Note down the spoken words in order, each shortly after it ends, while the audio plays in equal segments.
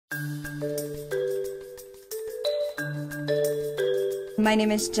My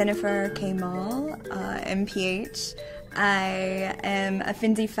name is Jennifer K. Mall, MPH. I am a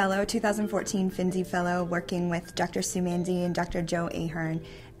Finzi Fellow, 2014 Finzi Fellow, working with Dr. Sue Manzi and Dr. Joe Ahearn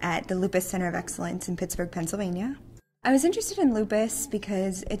at the Lupus Center of Excellence in Pittsburgh, Pennsylvania. I was interested in lupus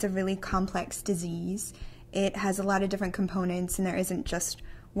because it's a really complex disease. It has a lot of different components, and there isn't just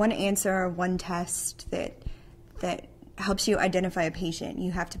one answer or one test that helps you identify a patient.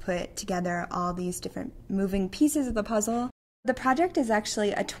 You have to put together all these different moving pieces of the puzzle. The project is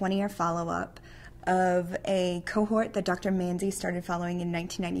actually a 20-year follow-up of a cohort that Dr. Manzi started following in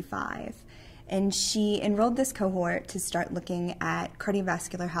 1995. And she enrolled this cohort to start looking at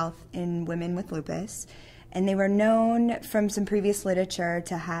cardiovascular health in women with lupus. And they were known from some previous literature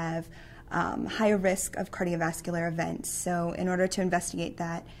to have higher risk of cardiovascular events. So in order to investigate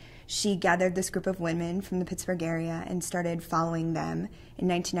that, she gathered this group of women from the Pittsburgh area and started following them in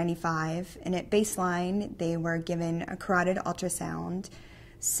 1995. And at baseline, they were given a carotid ultrasound.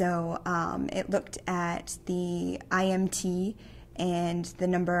 So it looked at the IMT and the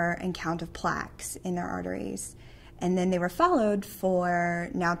number and count of plaques in their arteries. And then they were followed for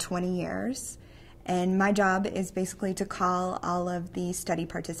now 20 years. And my job is basically to call all of the study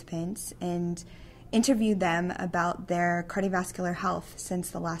participants and interview them about their cardiovascular health since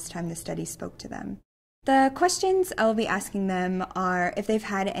the last time the study spoke to them. The questions I'll be asking them are if they've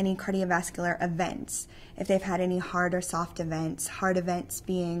had any cardiovascular events, if they've had any hard or soft events, hard events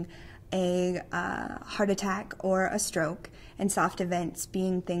being a heart attack or a stroke, and soft events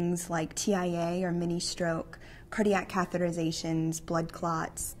being things like TIA or mini stroke, cardiac catheterizations, blood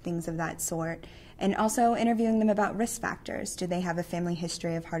clots, things of that sort. And also interviewing them about risk factors. Do they have a family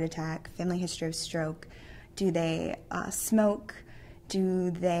history of heart attack, family history of stroke? Do they smoke?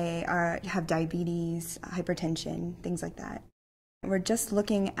 Do they have diabetes, hypertension, things like that? We're just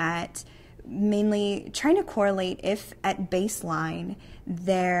looking at mainly trying to correlate if at baseline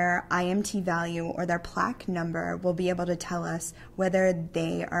their IMT value or their plaque number will be able to tell us whether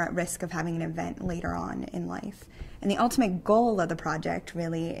they are at risk of having an event later on in life. And the ultimate goal of the project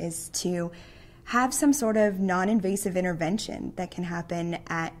really is to have some sort of non-invasive intervention that can happen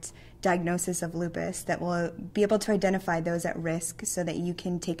at diagnosis of lupus that will be able to identify those at risk so that you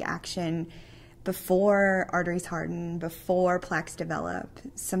can take action before arteries harden, before plaques develop,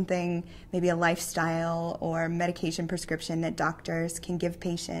 something, maybe a lifestyle or medication prescription that doctors can give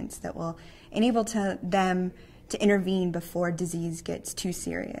patients that will enable them to intervene before disease gets too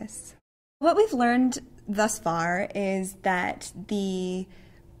serious. What we've learned thus far is that the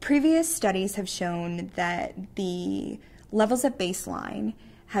previous studies have shown that the levels at baseline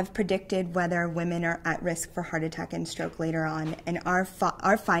have predicted whether women are at risk for heart attack and stroke later on, and our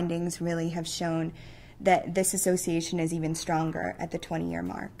findings really have shown that this association is even stronger at the 20-year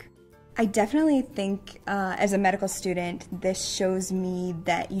mark. I definitely think as a medical student, this shows me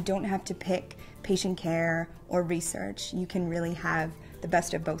that you don't have to pick patient care or research. You can really have the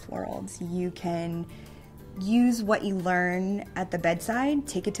best of both worlds. You can use what you learn at the bedside,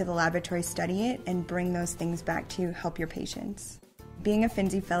 take it to the laboratory, study it, and bring those things back to help your patients. Being a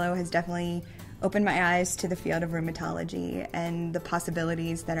Finzi Fellow has definitely opened my eyes to the field of rheumatology and the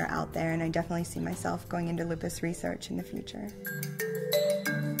possibilities that are out there, and I definitely see myself going into lupus research in the future.